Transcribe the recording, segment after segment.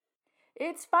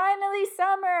It's finally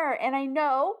summer, and I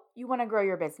know you want to grow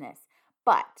your business.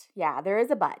 But, yeah, there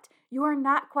is a but. You are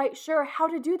not quite sure how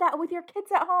to do that with your kids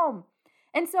at home.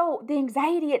 And so the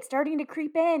anxiety, it's starting to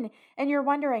creep in, and you're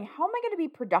wondering, how am I going to be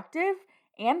productive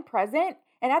and present?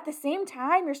 And at the same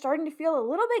time, you're starting to feel a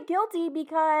little bit guilty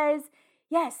because,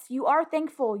 yes, you are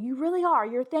thankful. You really are.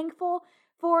 You're thankful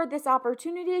for this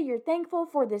opportunity. You're thankful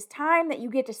for this time that you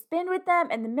get to spend with them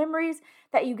and the memories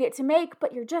that you get to make,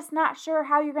 but you're just not sure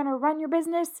how you're going to run your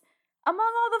business among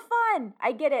all the fun.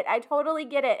 I get it. I totally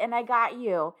get it. And I got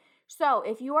you. So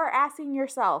if you are asking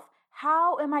yourself,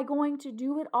 how am I going to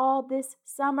do it all this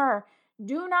summer?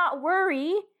 Do not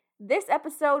worry. This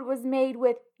episode was made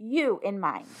with you in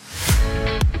mind.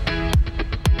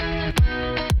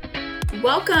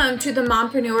 Welcome to the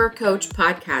Mompreneur Coach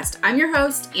podcast. I'm your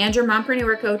host and your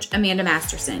Mompreneur Coach, Amanda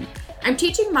Masterson. I'm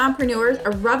teaching mompreneurs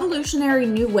a revolutionary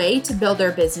new way to build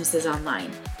their businesses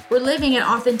online. We're living in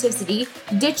authenticity,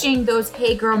 ditching those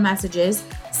hey girl messages,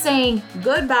 saying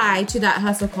goodbye to that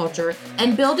hustle culture,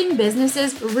 and building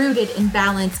businesses rooted in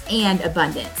balance and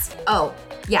abundance. Oh,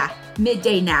 yeah,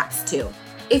 midday naps too.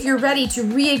 If you're ready to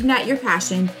reignite your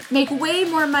passion, make way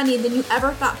more money than you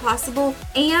ever thought possible,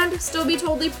 and still be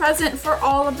totally present for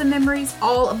all of the memories,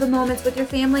 all of the moments with your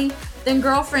family, then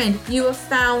girlfriend, you have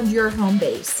found your home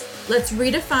base. Let's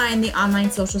redefine the online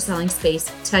social selling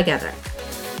space together.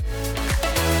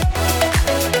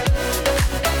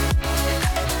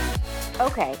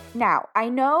 Okay, now I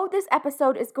know this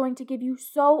episode is going to give you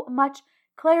so much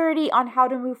clarity on how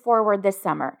to move forward this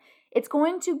summer. It's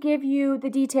going to give you the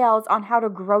details on how to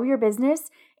grow your business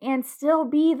and still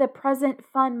be the present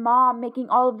fun mom making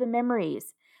all of the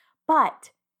memories. But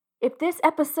if this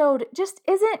episode just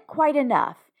isn't quite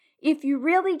enough, if you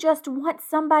really just want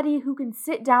somebody who can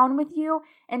sit down with you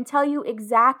and tell you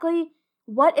exactly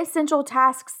what essential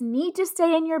tasks need to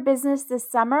stay in your business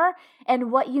this summer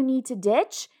and what you need to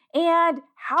ditch, and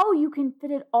how you can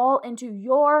fit it all into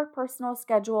your personal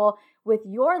schedule with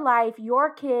your life, your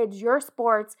kids, your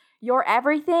sports, your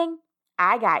everything,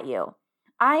 I got you.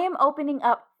 I am opening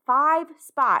up 5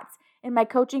 spots in my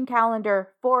coaching calendar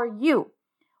for you.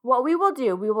 What we will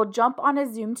do, we will jump on a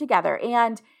Zoom together,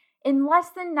 and in less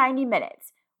than 90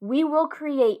 minutes, we will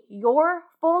create your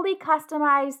fully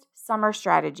customized summer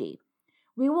strategy.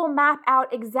 We will map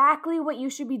out exactly what you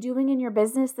should be doing in your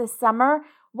business this summer,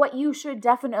 what you should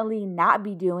definitely not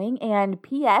be doing, and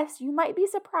P.S., you might be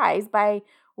surprised by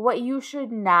what you should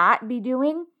not be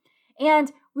doing.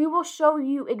 And we will show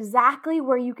you exactly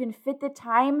where you can fit the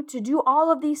time to do all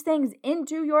of these things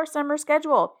into your summer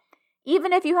schedule.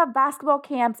 Even if you have basketball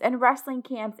camps and wrestling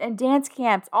camps and dance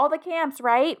camps, all the camps,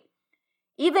 right?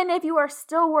 Even if you are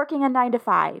still working a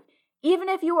 9-to-5, even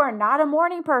if you are not a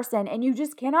morning person and you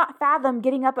just cannot fathom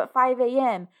getting up at 5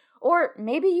 a.m., or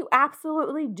maybe you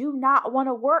absolutely do not want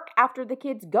to work after the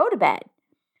kids go to bed.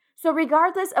 So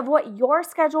regardless of what your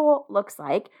schedule looks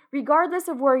like, regardless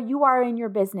of where you are in your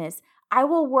business, I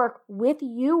will work with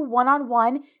you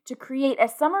one-on-one to create a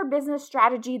summer business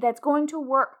strategy that's going to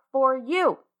work for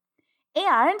you.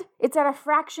 And it's at a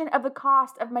fraction of the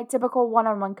cost of my typical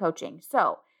one-on-one coaching.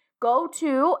 So go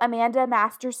to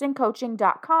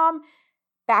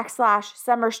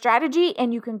amandamastersoncoaching.com/summer strategy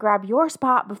and you can grab your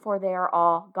spot before they are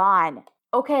all gone.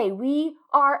 Okay, we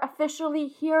are officially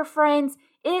here, friends.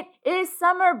 It is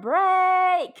summer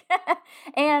break.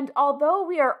 And although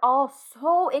we are all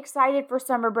so excited for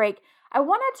summer break, I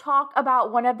want to talk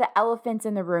about one of the elephants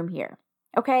in the room here.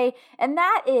 Okay, and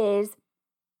that is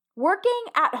working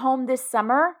at home this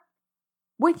summer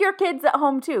with your kids at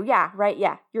home too. Yeah, right.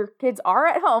 Yeah, your kids are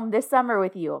at home this summer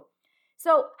with you.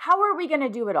 So how are we going to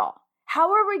do it all?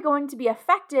 How are we going to be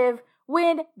effective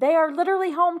when they are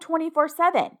literally home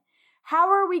 24/7? How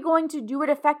are we going to do it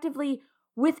effectively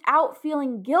without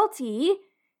feeling guilty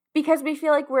because we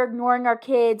feel like we're ignoring our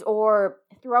kids or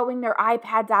throwing their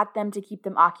iPads at them to keep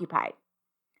them occupied?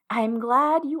 I'm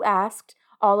glad you asked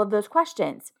all of those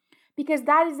questions because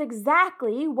that is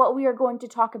exactly what we are going to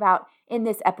talk about in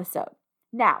this episode.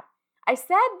 Now, I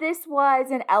said this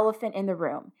was an elephant in the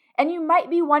room, and you might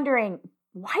be wondering,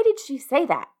 why did she say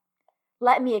that?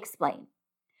 Let me explain.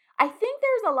 I think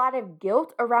there's a lot of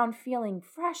guilt around feeling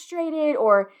frustrated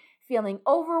or feeling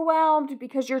overwhelmed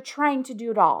because you're trying to do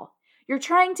it all. You're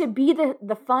trying to be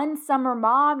the fun summer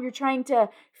mom. You're trying to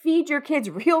feed your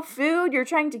kids real food. You're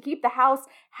trying to keep the house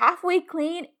halfway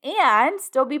clean and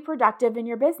still be productive in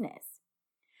your business.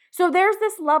 So there's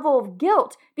this level of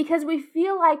guilt because we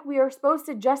feel like we are supposed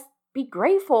to just be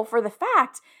grateful for the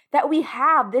fact that we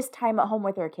have this time at home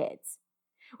with our kids.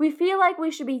 We feel like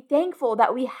we should be thankful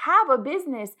that we have a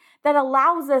business that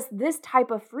allows us this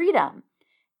type of freedom.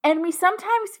 And we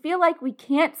sometimes feel like we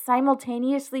can't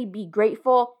simultaneously be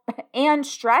grateful and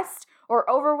stressed or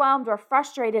overwhelmed or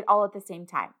frustrated all at the same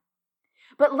time.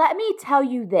 But let me tell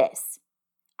you this.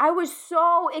 I was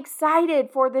so excited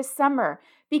for this summer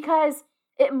because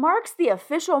it marks the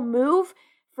official move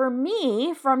for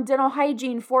me from dental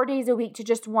hygiene 4 days a week to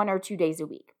just 1 or 2 days a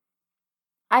week.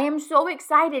 I am so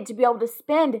excited to be able to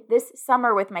spend this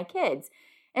summer with my kids.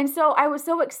 And so I was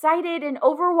so excited and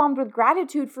overwhelmed with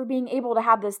gratitude for being able to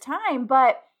have this time.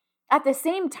 But at the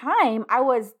same time, I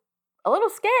was a little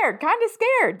scared, kind of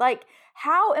scared. Like,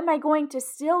 how am I going to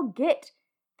still get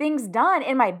things done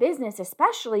in my business,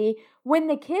 especially when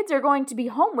the kids are going to be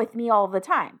home with me all the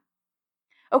time?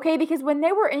 Okay, because when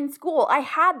they were in school, I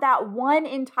had that one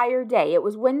entire day. It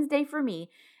was Wednesday for me.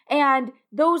 And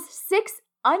those 6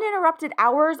 uninterrupted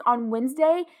hours on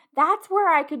Wednesday, that's where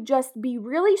I could just be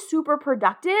really super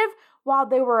productive while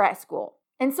they were at school.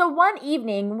 And so one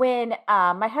evening when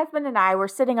my husband and I were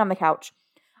sitting on the couch,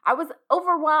 I was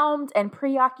overwhelmed and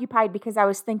preoccupied because I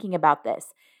was thinking about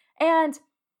this. And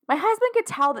my husband could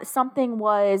tell that something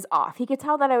was off. He could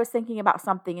tell that I was thinking about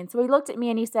something. And so he looked at me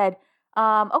and he said,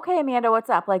 okay, Amanda, what's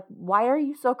up? Like, why are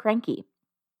you so cranky?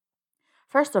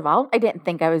 First of all, I didn't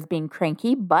think I was being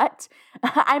cranky, but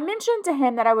I mentioned to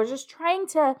him that I was just trying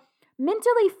to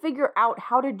mentally figure out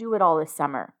how to do it all this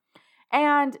summer.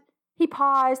 And he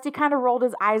paused, he kind of rolled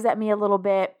his eyes at me a little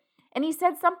bit, and he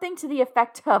said something to the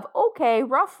effect of, okay,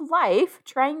 rough life,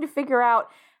 trying to figure out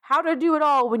how to do it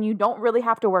all when you don't really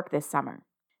have to work this summer.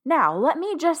 Now, let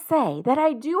me just say that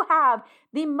I do have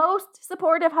the most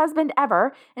supportive husband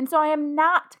ever, and so I am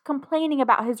not complaining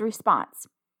about his response.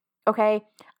 Okay,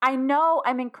 I know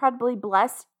I'm incredibly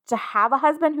blessed to have a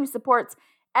husband who supports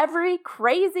every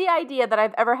crazy idea that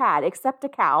I've ever had, except a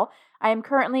cow. I am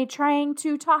currently trying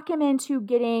to talk him into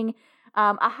getting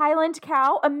a Highland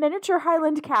cow, a miniature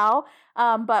Highland cow,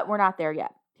 but we're not there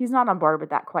yet. He's not on board with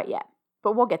that quite yet,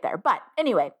 but we'll get there. But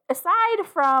anyway, aside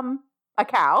from a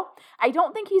cow, I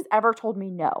don't think he's ever told me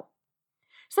no.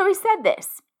 So he said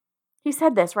this. He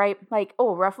said this, right? Like,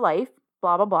 oh, rough life,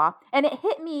 blah, blah, blah. And it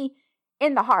hit me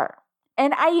in the heart.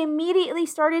 And I immediately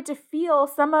started to feel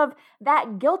some of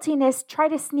that guiltiness try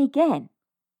to sneak in.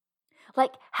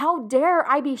 Like, how dare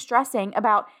I be stressing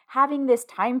about having this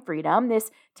time freedom,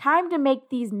 this time to make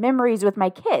these memories with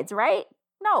my kids, right?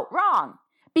 No, wrong.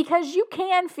 Because you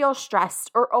can feel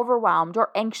stressed or overwhelmed or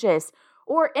anxious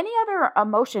or any other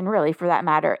emotion really for that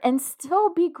matter and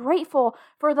still be grateful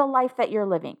for the life that you're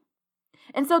living.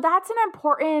 And so that's an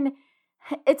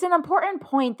important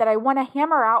point that I want to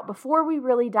hammer out before we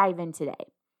really dive in today.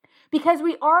 Because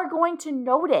we are going to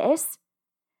notice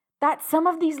that some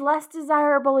of these less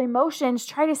desirable emotions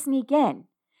try to sneak in.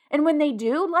 And when they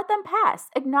do, let them pass.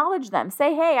 Acknowledge them.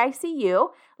 Say, hey, I see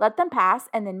you. Let them pass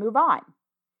and then move on.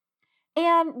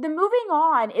 And the moving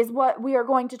on is what we are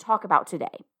going to talk about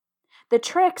today. The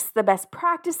tricks, the best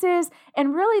practices,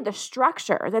 and really the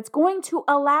structure that's going to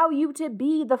allow you to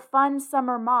be the fun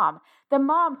summer mom, the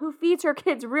mom who feeds her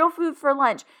kids real food for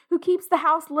lunch, who keeps the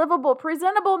house livable,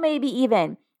 presentable maybe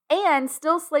even, and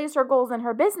still slays her goals in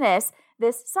her business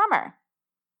this summer.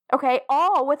 Okay,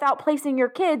 all without placing your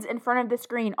kids in front of the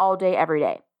screen all day, every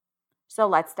day. So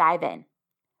let's dive in.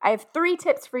 I have 3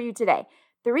 tips for you today.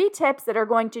 3 tips that are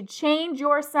going to change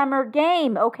your summer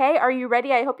game, okay? Are you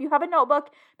ready? I hope you have a notebook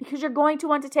because you're going to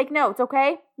want to take notes,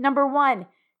 okay? Number 1,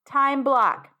 time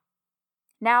block.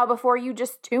 Now, before you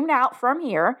just tune out from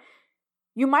here,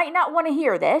 you might not want to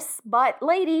hear this, but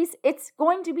ladies, it's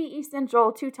going to be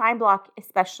essential to time block,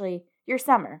 especially your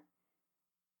summer.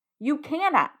 You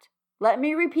cannot, let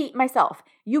me repeat myself,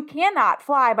 you cannot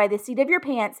fly by the seat of your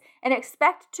pants and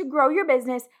expect to grow your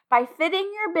business by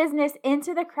fitting your business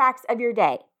into the cracks of your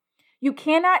day. You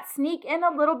cannot sneak in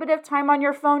a little bit of time on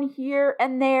your phone here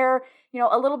and there,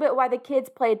 a little bit while the kids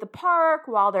play at the park,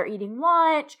 while they're eating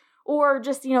lunch, or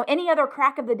just, any other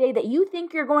crack of the day that you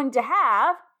think you're going to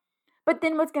have. But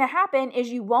then what's going to happen is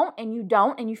you won't and you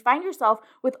don't, and you find yourself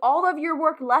with all of your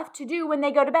work left to do when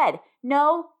they go to bed.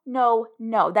 No, no,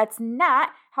 no. That's not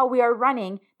how we are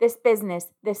running this business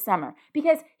this summer.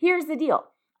 Because here's the deal.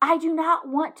 I do not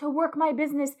want to work my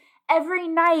business every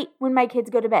night when my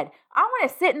kids go to bed. I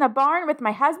want to sit in the barn with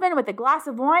my husband with a glass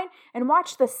of wine and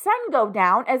watch the sun go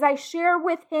down as I share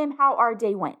with him how our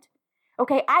day went.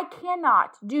 Okay, I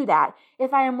cannot do that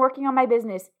if I am working on my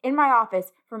business in my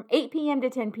office from 8 p.m.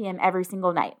 to 10 p.m. every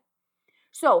single night.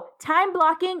 So time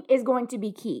blocking is going to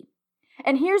be key.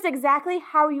 And here's exactly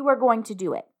how you are going to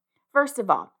do it. First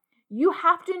of all, you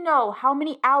have to know how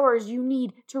many hours you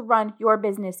need to run your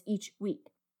business each week.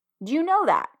 Do you know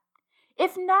that?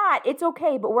 If not, it's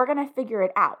okay, but we're going to figure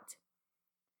it out.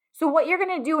 So what you're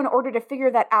going to do in order to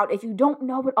figure that out, if you don't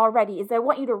know it already, is I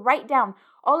want you to write down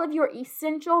all of your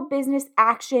essential business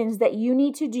actions that you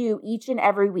need to do each and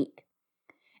every week.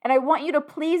 And I want you to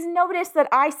please notice that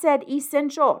I said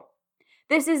essential.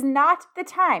 This is not the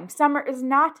time. Summer is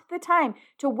not the time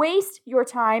to waste your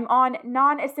time on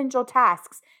non-essential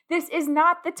tasks. This is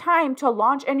not the time to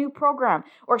launch a new program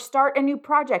or start a new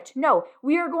project. No,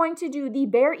 we are going to do the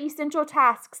bare essential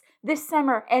tasks this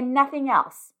summer and nothing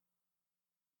else.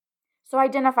 So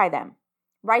identify them,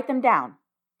 write them down.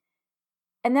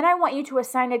 And then I want you to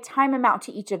assign a time amount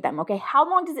to each of them. Okay, how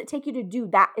long does it take you to do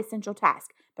that essential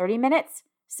task? 30 minutes?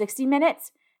 60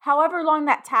 minutes? However long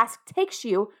that task takes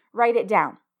you, write it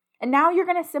down. And now you're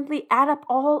going to simply add up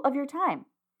all of your time.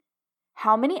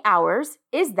 How many hours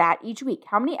is that each week?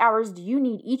 How many hours do you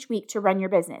need each week to run your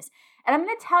business? And I'm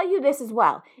going to tell you this as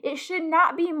well. It should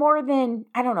not be more than,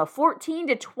 14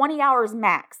 to 20 hours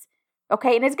max.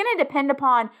 Okay, and it's going to depend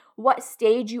upon what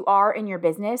stage you are in your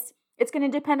business. It's going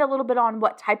to depend a little bit on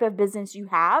what type of business you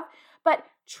have, but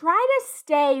try to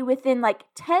stay within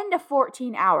 10 to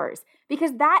 14 hours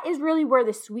because that is really where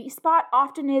the sweet spot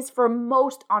often is for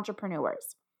most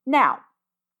entrepreneurs. Now,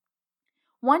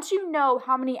 once you know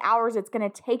how many hours it's going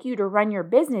to take you to run your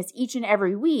business each and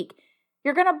every week,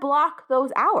 you're going to block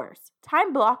those hours,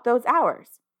 time block those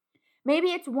hours.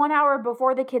 Maybe it's 1 hour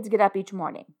before the kids get up each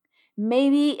morning.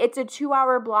 Maybe it's a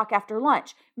 2-hour block after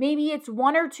lunch. Maybe it's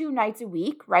 1 or 2 nights a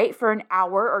week, right? For an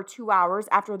hour or 2 hours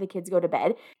after the kids go to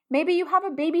bed. Maybe you have a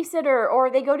babysitter or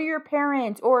they go to your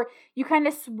parents or you kind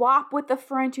of swap with a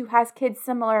friend who has kids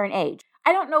similar in age.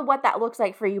 I don't know what that looks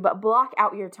like for you, but block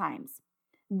out your times.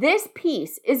 This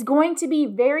piece is going to be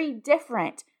very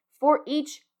different for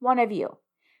each one of you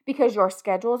because your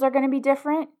schedules are going to be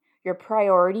different. Your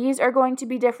priorities are going to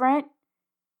be different.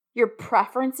 Your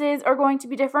preferences are going to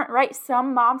be different, right?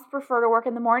 Some moms prefer to work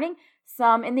in the morning,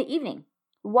 some in the evening.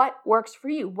 What works for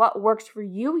you? What works for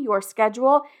you, your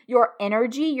schedule, your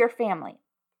energy, your family?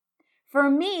 For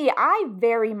me, I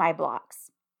vary my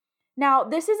blocks. Now,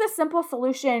 this is a simple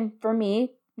solution for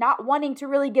me, not wanting to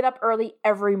really get up early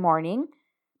every morning,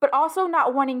 but also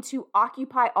not wanting to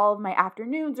occupy all of my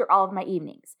afternoons or all of my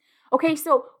evenings. Okay,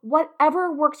 so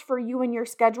whatever works for you in your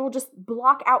schedule, just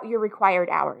block out your required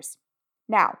hours.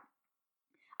 Now,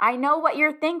 I know what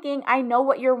you're thinking. I know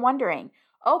what you're wondering.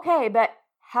 Okay, but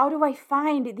how do I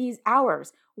find these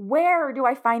hours? Where do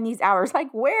I find these hours?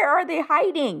 Where are they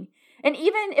hiding? And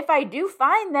even if I do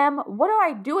find them, what do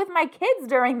I do with my kids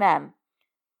during them?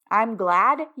 I'm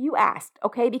glad you asked,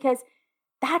 okay? Because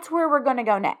that's where we're going to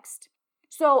go next.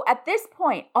 So at this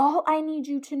point, all I need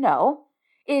you to know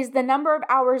is the number of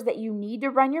hours that you need to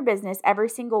run your business every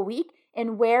single week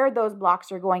and where those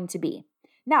blocks are going to be.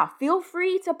 Now, feel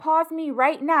free to pause me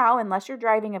right now, unless you're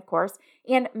driving, of course,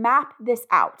 and map this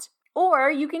out.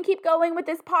 Or you can keep going with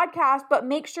this podcast, but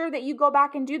make sure that you go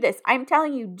back and do this. I'm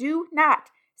telling you, do not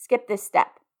skip this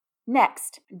step.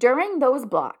 Next, during those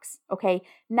blocks,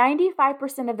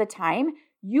 95% of the time,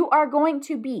 you are going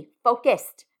to be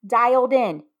focused, dialed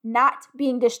in, not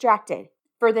being distracted.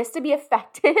 For this to be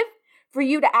effective, for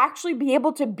you to actually be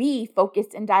able to be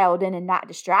focused and dialed in and not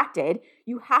distracted,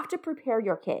 you have to prepare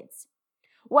your kids.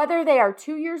 Whether they are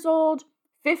 2 years old,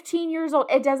 15 years old,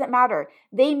 it doesn't matter.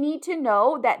 They need to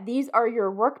know that these are your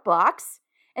work blocks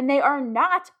and they are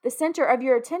not the center of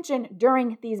your attention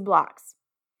during these blocks.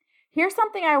 Here's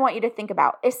something I want you to think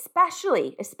about,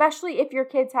 especially if your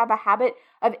kids have a habit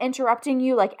of interrupting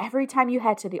you every time you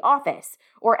head to the office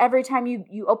or every time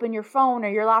you open your phone or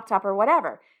your laptop or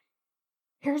whatever.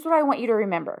 Here's what I want you to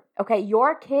remember, okay?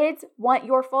 Your kids want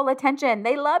your full attention.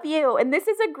 They love you, and this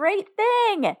is a great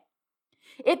thing.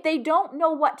 If they don't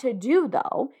know what to do,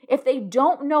 though, if they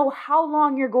don't know how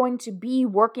long you're going to be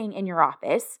working in your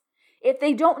office, if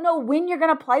they don't know when you're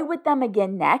going to play with them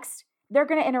again next, they're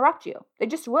going to interrupt you. They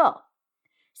just will.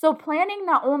 So planning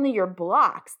not only your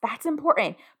blocks, that's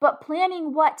important, but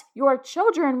planning what your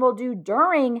children will do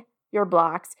during your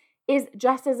blocks is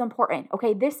just as important.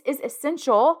 Okay, this is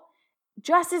essential,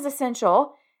 just as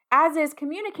essential as is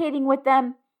communicating with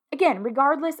them, again,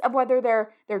 regardless of whether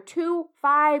they're 2,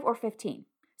 5, or 15.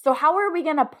 So how are we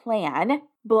going to plan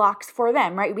blocks for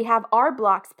them, right? We have our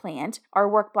blocks planned, our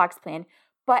work blocks planned,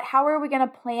 but how are we going to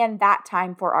plan that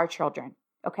time for our children?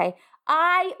 Okay,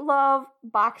 I love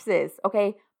boxes,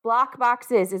 okay? Block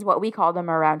boxes is what we call them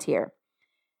around here.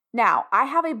 Now, I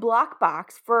have a block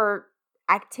box for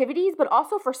activities, but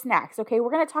also for snacks, okay? We're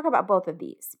going to talk about both of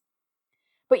these.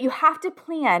 But you have to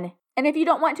plan, and if you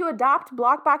don't want to adopt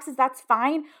block boxes, that's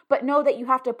fine, but know that you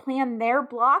have to plan their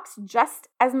blocks just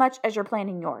as much as you're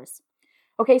planning yours.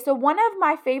 Okay, so one of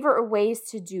my favorite ways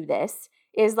to do this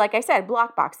is, like I said,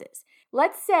 block boxes.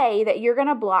 Let's say that you're going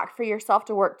to block for yourself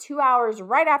to work 2 hours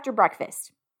right after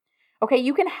breakfast. Okay,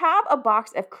 you can have a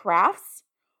box of crafts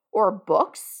or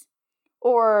books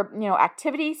or,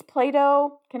 activities,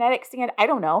 Play-Doh, kinetic sand, I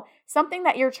don't know, something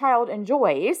that your child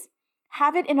enjoys.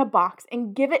 Have it in a box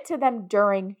and give it to them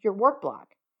during your work block.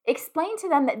 Explain to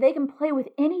them that they can play with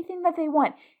anything that they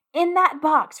want in that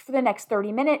box for the next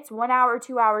 30 minutes, 1 hour,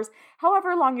 2 hours,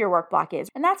 however long your work block is.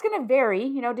 And that's going to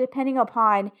vary, depending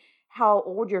upon how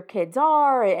old your kids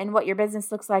are and what your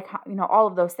business looks like, all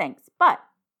of those things. But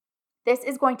this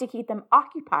is going to keep them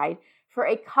occupied for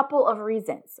a couple of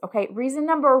reasons, okay? Reason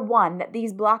number one, that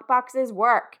these block boxes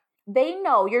work.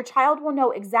 Your child will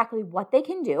know exactly what they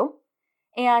can do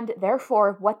and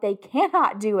therefore what they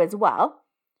cannot do as well.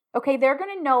 Okay, they're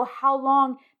going to know how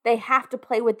long they have to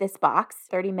play with this box,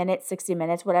 30 minutes, 60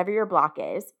 minutes, whatever your block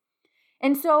is.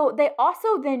 And so they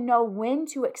also then know when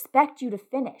to expect you to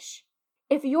finish.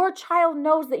 If your child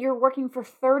knows that you're working for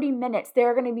 30 minutes,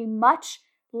 they're going to be much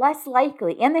less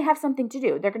likely, and they have something to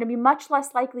do, they're going to be much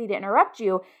less likely to interrupt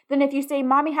you than if you say,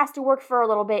 mommy has to work for a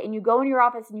little bit, and you go in your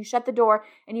office and you shut the door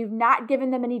and you've not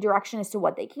given them any direction as to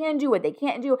what they can do, what they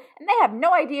can't do, and they have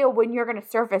no idea when you're going to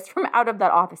surface from out of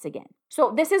that office again.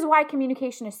 So this is why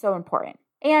communication is so important.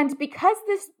 And because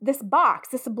this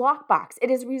block box, it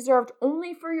is reserved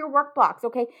only for your work blocks,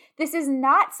 okay? This is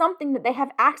not something that they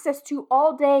have access to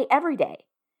all day, every day.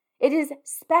 It is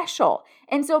special.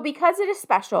 And so because it is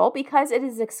special, because it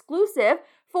is exclusive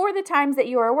for the times that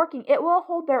you are working, it will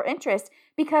hold their interest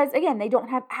because, again, they don't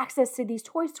have access to these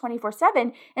toys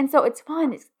 24/7. And so it's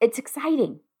fun. It's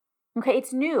exciting. Okay,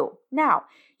 it's new. Now,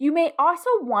 you may also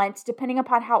want, depending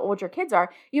upon how old your kids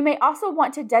are, you may also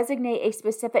want to designate a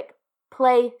specific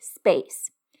play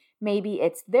space. Maybe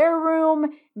it's their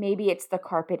room, maybe it's the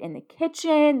carpet in the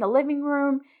kitchen, the living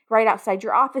room, right outside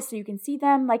your office so you can see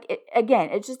them.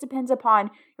 It just depends upon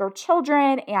your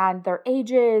children and their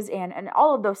ages and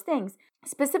all of those things.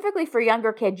 Specifically for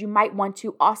younger kids, you might want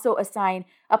to also assign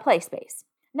a play space.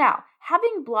 Now,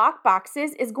 having block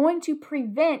boxes is going to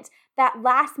prevent that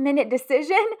last minute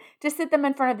decision to sit them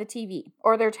in front of the TV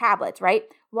or their tablets, right?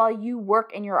 While you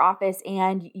work in your office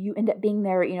and you end up being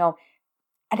there,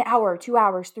 an hour, 2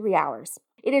 hours, 3 hours.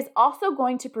 It is also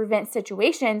going to prevent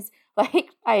situations like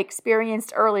I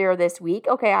experienced earlier this week.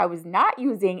 Okay, I was not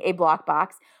using a block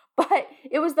box, but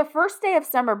it was the first day of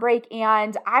summer break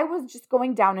and I was just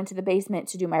going down into the basement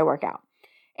to do my workout.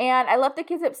 And I left the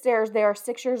kids upstairs. They are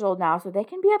 6 years old now, so they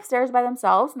can be upstairs by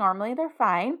themselves. Normally, they're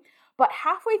fine. But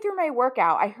halfway through my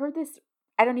workout, I heard this,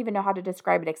 I don't even know how to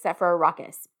describe it except for a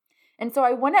ruckus. And so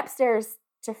I went upstairs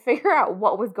to figure out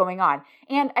what was going on.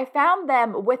 And I found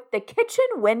them with the kitchen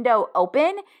window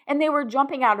open and they were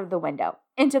jumping out of the window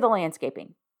into the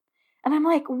landscaping. And I'm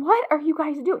like, what are you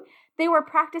guys doing? They were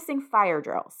practicing fire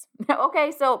drills.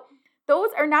 Okay, so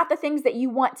those are not the things that you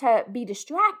want to be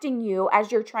distracting you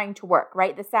as you're trying to work,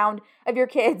 right? The sound of your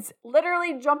kids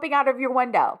literally jumping out of your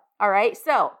window. All right,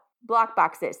 so block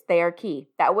boxes, they are key.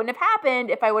 That wouldn't have happened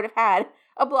if I would have had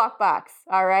a block box.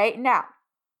 All right, now,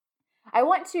 I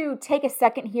want to take a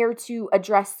second here to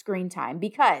address screen time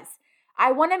because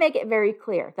I want to make it very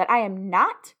clear that I am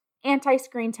not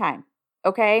anti-screen time,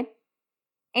 okay?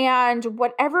 And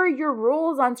whatever your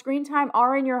rules on screen time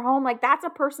are in your home, that's a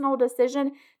personal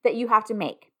decision that you have to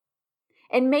make.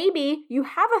 And maybe you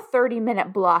have a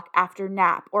 30-minute block after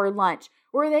nap or lunch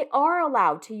where they are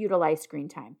allowed to utilize screen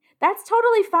time. That's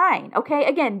totally fine, okay?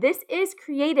 Again, this is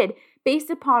created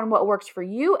based upon what works for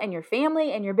you and your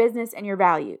family and your business and your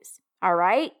values. All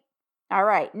right? All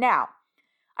right. Now,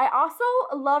 I also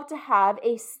love to have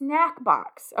a snack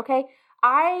box, okay?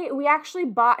 We actually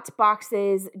bought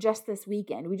boxes just this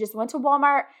weekend. We just went to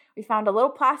Walmart. We found a little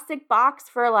plastic box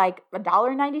for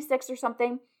 $1.96 or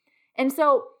something. And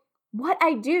so what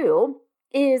I do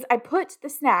is I put the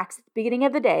snacks at the beginning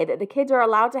of the day that the kids are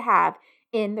allowed to have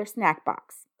in their snack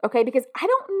box. Okay, because I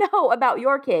don't know about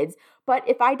your kids, but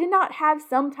if I did not have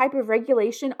some type of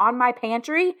regulation on my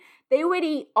pantry, they would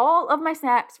eat all of my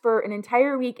snacks for an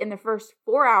entire week in the first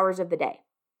 4 hours of the day.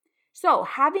 So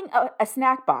having a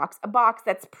snack box, a box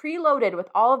that's preloaded with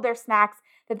all of their snacks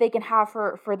that they can have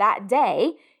for that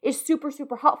day is super,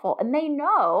 super helpful. And they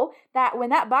know that when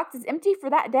that box is empty for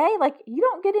that day, you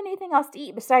don't get anything else to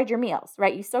eat besides your meals,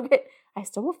 right? I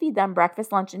still will feed them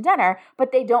breakfast, lunch, and dinner,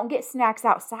 but they don't get snacks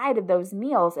outside of those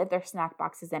meals if their snack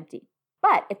box is empty.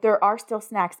 But if there are still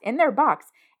snacks in their box,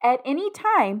 at any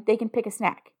time, they can pick a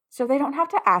snack. So they don't have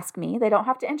to ask me, they don't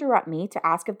have to interrupt me to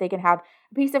ask if they can have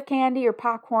a piece of candy or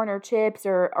popcorn or chips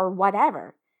or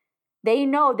whatever. They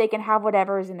know they can have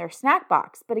whatever is in their snack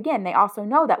box. But again, they also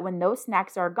know that when those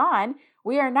snacks are gone,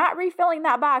 we are not refilling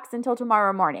that box until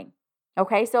tomorrow morning.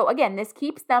 Okay, so again, this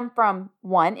keeps them from,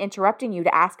 one, interrupting you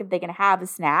to ask if they can have a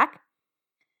snack,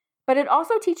 but it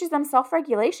also teaches them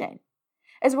self-regulation,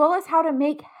 as well as how to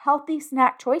make healthy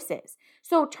snack choices.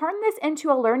 So turn this into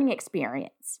a learning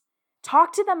experience.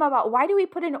 Talk to them about, why do we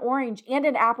put an orange and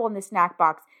an apple in the snack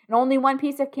box and only one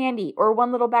piece of candy or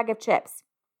one little bag of chips?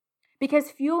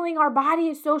 Because fueling our body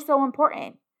is so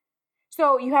important.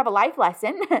 So you have a life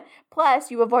lesson,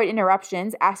 plus you avoid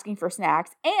interruptions, asking for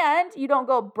snacks, and you don't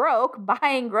go broke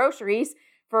buying groceries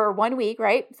for 1 week,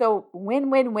 right? So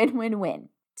win.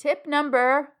 Tip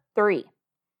number 3,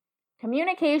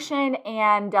 communication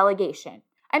and delegation.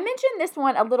 I mentioned this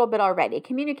one a little bit already,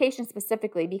 communication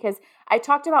specifically, because I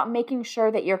talked about making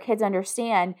sure that your kids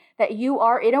understand that you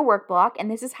are in a work block and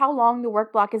this is how long the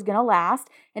work block is going to last.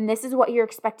 And this is what you're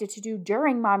expected to do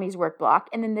during mommy's work block.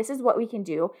 And then this is what we can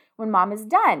do when mom is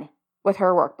done with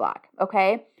her work block.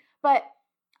 Okay. But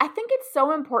I think it's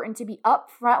so important to be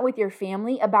upfront with your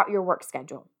family about your work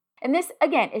schedule. And this,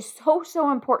 again, is so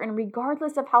important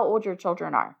regardless of how old your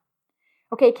children are.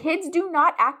 Okay. Kids do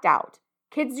not act out.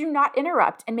 Kids do not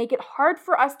interrupt and make it hard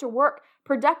for us to work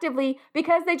productively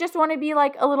because they just want to be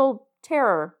like a little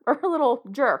terror or a little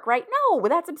jerk, right? No,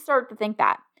 that's absurd to think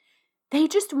that. They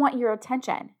just want your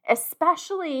attention,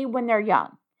 especially when they're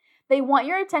young. They want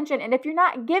your attention, and if you're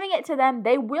not giving it to them,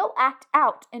 they will act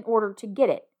out in order to get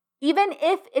it, even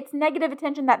if it's negative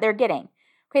attention that they're getting.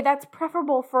 Okay, that's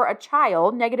preferable for a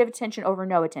child, negative attention over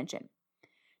no attention.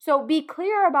 So be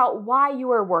clear about why you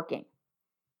are working.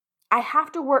 I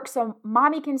have to work so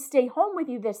mommy can stay home with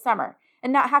you this summer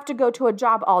and not have to go to a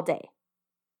job all day.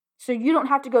 So you don't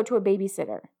have to go to a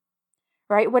babysitter,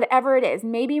 right? Whatever it is.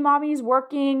 Maybe mommy's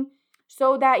working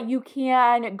so that you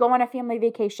can go on a family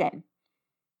vacation.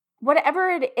 Whatever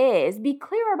it is, be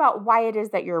clear about why it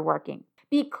is that you're working.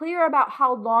 Be clear about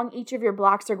how long each of your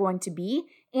blocks are going to be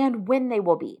and when they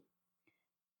will be.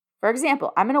 For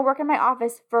example, I'm going to work in my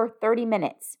office for 30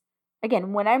 minutes.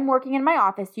 Again, when I'm working in my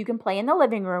office, you can play in the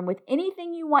living room with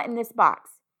anything you want in this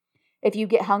box. If you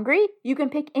get hungry, you can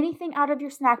pick anything out of your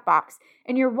snack box,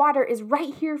 and your water is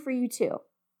right here for you too.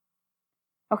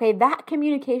 Okay, that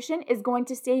communication is going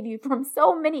to save you from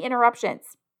so many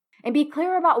interruptions. And be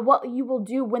clear about what you will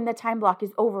do when the time block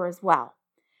is over as well.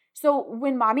 So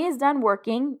when mommy is done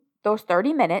working those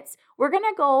 30 minutes, we're going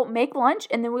to go make lunch,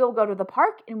 and then we'll go to the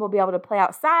park, and we'll be able to play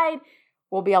outside.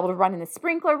 We'll be able to run in the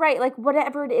sprinkler, right? Like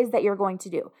whatever it is that you're going to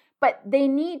do. But they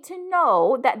need to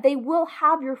know that they will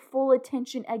have your full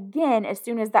attention again as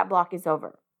soon as that block is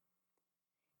over.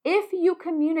 If you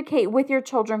communicate with your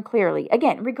children clearly,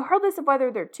 again, regardless of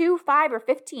whether they're 2, 5, or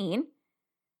 15,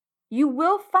 you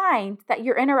will find that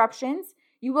your interruptions,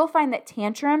 you will find that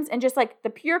tantrums and just like the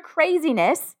pure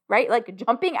craziness, right? Like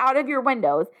jumping out of your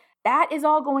windows, that is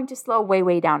all going to slow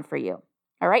way down for you.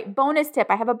 All right. Bonus tip.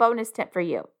 I have a bonus tip for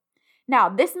you. Now,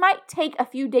 this might take a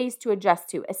few days to adjust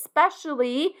to,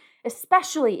 especially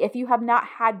if you have not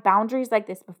had boundaries like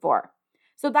this before.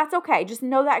 So that's okay. Just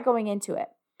know that going into it.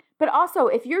 But also,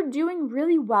 if you're doing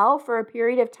really well for a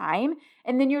period of time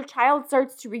and then your child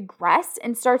starts to regress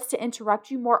and starts to interrupt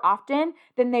you more often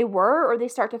than they were, or they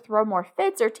start to throw more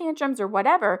fits or tantrums or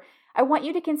whatever, I want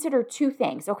you to consider 2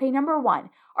 things. Okay, number 1,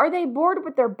 are they bored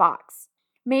with their box?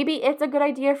 Maybe it's a good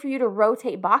idea for you to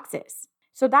rotate boxes.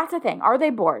 So that's a thing. Are they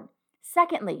bored?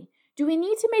 Secondly, do we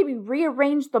need to maybe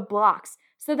rearrange the blocks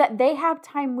so that they have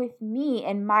time with me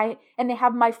and they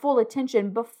have my full attention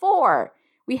before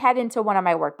we head into one of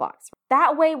my work blocks?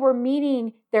 That way we're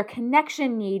meeting their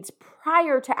connection needs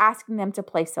prior to asking them to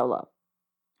play solo.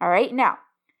 All right. Now,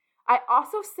 I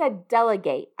also said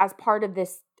delegate as part of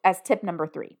this, as tip number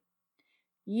 3.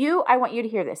 I want you to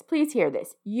hear this. Please hear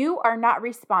this. You are not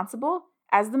responsible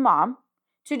as the mom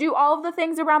to do all of the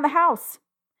things around the house.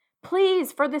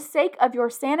 Please, for the sake of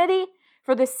your sanity,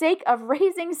 for the sake of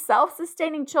raising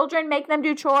self-sustaining children, make them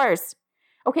do chores.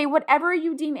 Okay, whatever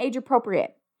you deem age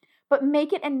appropriate, but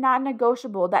make it a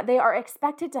non-negotiable that they are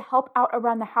expected to help out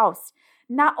around the house.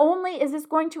 Not only is this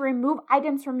going to remove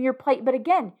items from your plate, but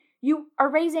again, you are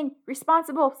raising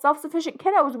responsible, self-sufficient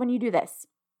kiddos when you do this.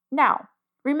 Now,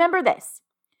 remember this.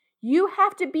 You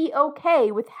have to be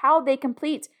okay with how they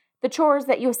complete the chores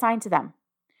that you assign to them.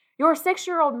 Your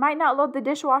 6-year-old might not load the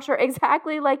dishwasher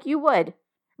exactly like you would.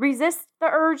 Resist the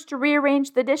urge to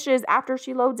rearrange the dishes after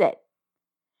she loads it.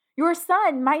 Your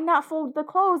son might not fold the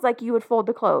clothes like you would fold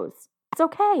the clothes. It's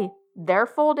okay. They're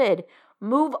folded.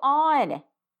 Move on.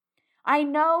 I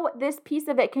know this piece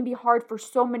of it can be hard for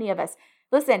so many of us.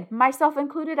 Listen, myself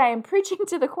included, I am preaching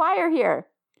to the choir here.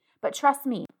 But trust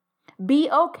me,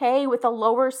 be okay with a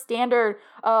lower standard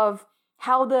of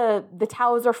how the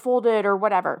towels are folded or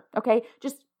whatever, okay?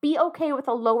 Just be okay with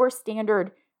a lower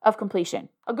standard of completion.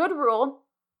 A good rule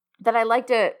that I like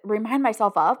to remind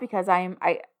myself of, because I'm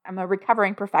a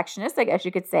recovering perfectionist, I guess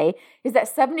you could say, is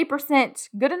that 70%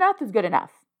 good enough is good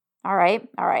enough. All right.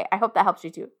 I hope that helps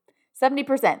you too.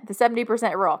 70%, the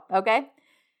 70% rule.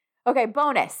 Okay,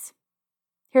 bonus.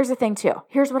 Here's the thing too.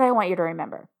 Here's what I want you to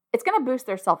remember. It's going to boost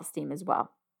their self-esteem as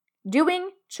well.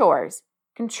 Doing chores,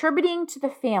 contributing to the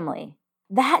family,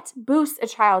 that boosts a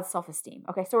child's self-esteem.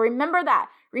 Okay, so remember that.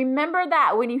 Remember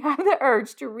that when you have the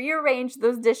urge to rearrange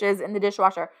those dishes in the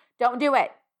dishwasher. Don't do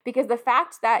it, because the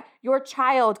fact that your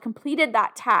child completed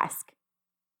that task,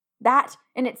 that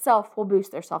in itself will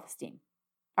boost their self-esteem.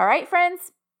 All right,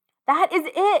 friends? That is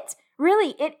it.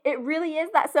 Really, it really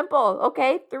is that simple,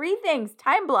 okay? 3 things.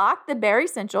 Time block, the bare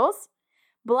essentials.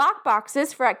 Block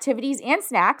boxes for activities and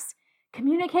snacks.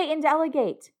 Communicate and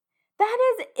delegate. That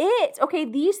is it. Okay,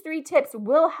 these 3 tips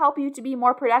will help you to be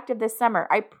more productive this summer.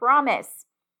 I promise.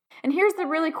 And here's the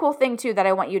really cool thing too that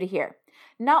I want you to hear.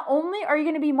 Not only are you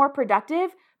going to be more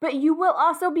productive, but you will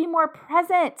also be more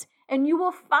present, and you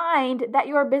will find that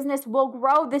your business will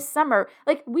grow this summer.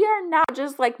 Like, we are not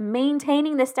just like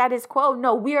maintaining the status quo.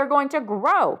 No, we are going to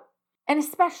grow. And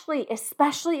especially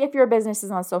if your business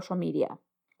is on social media.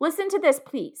 Listen to this,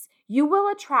 please. You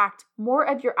will attract more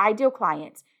of your ideal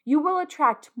clients. You will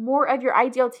attract more of your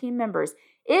ideal team members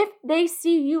if they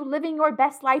see you living your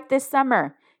best life this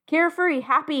summer. Carefree,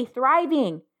 happy,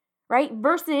 thriving, right?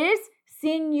 Versus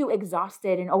seeing you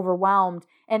exhausted and overwhelmed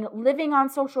and living on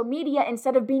social media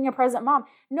instead of being a present mom.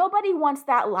 Nobody wants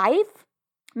that life.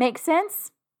 Make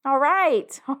sense? All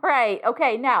right.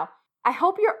 Okay, now, I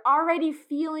hope you're already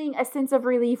feeling a sense of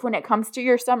relief when it comes to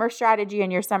your summer strategy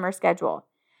and your summer schedule.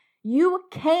 You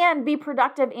can be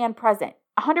productive and present.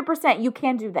 100%, you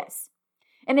can do this.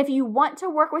 And if you want to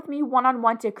work with me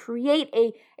one-on-one to create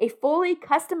a fully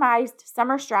customized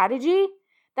summer strategy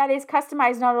that is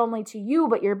customized not only to you,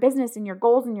 but your business and your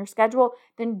goals and your schedule,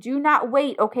 then do not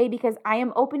wait, okay? Because I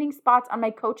am opening spots on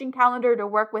my coaching calendar to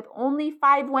work with only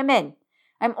 5 women.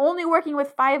 I'm only working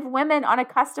with 5 women on a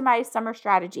customized summer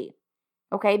strategy,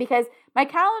 okay? Because my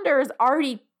calendar is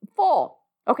already full,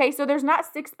 okay? So there's not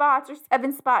 6 spots or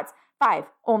 7 spots, 5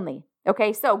 only.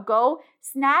 Okay, so go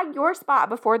snag your spot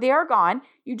before they are gone.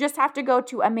 You just have to go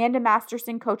to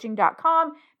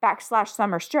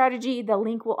amandamastersoncoaching.com/summer strategy. The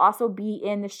link will also be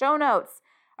in the show notes.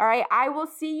 All right, I will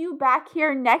see you back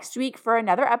here next week for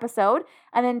another episode.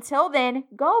 And until then,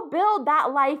 go build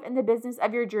that life and the business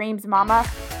of your dreams, mama.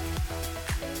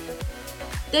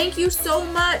 Thank you so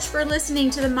much for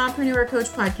listening to the Mompreneur Coach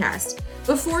podcast.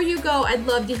 Before you go, I'd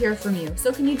love to hear from you.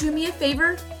 So can you do me a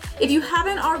favor? If you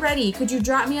haven't already, could you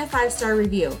drop me a 5-star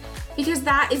review? Because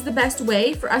that is the best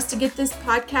way for us to get this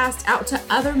podcast out to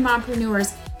other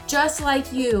mompreneurs just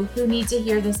like you who need to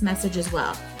hear this message as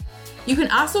well. You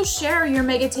can also share your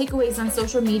mega takeaways on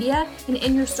social media and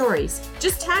in your stories.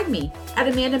 Just tag me at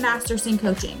Amanda Masterson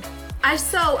Coaching. I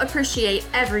so appreciate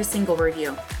every single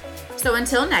review. So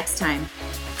until next time.